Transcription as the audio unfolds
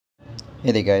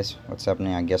Hey there guys, what's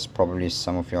happening? I guess probably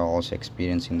some of you are also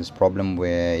experiencing this problem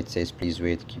where it says please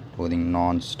wait, keep loading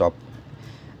non-stop.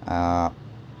 I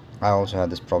also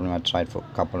had this problem. I tried for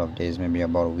a couple of days, maybe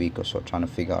about a week or so, trying to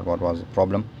figure out what was the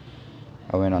problem.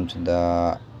 I went onto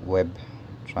the web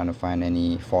trying to find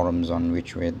any forums on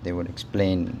which way they would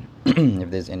explain if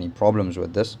there's any problems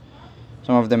with this.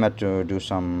 Some of them had to do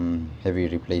some heavy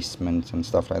replacements and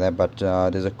stuff like that, but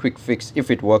there's a quick fix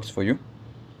if it works for you.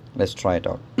 Let's try it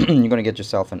out. You're gonna get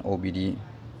yourself an OBD.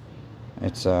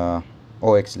 It's a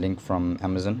OX link from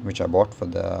Amazon, which I bought for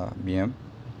the BM.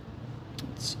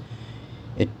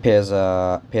 It pairs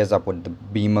up with the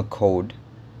Bimmercode,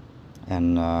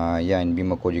 and yeah, in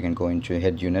Bimmercode you can go into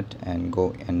Headunit and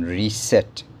go and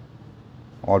reset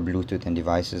all Bluetooth and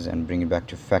devices and bring it back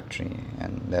to factory,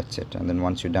 and that's it. And then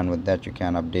once you're done with that, you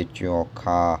can update your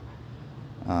car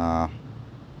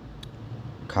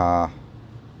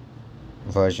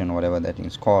version, whatever that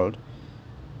is called.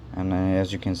 And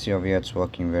as you can see over here, it's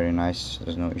working very nice.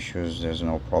 There's no issues, there's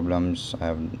no problems.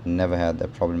 I've never had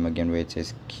that problem again where it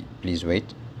says please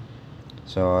wait.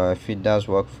 So if it does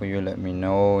work for you, let me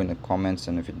know in the comments,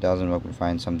 and if it doesn't work, we'll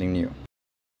find something new.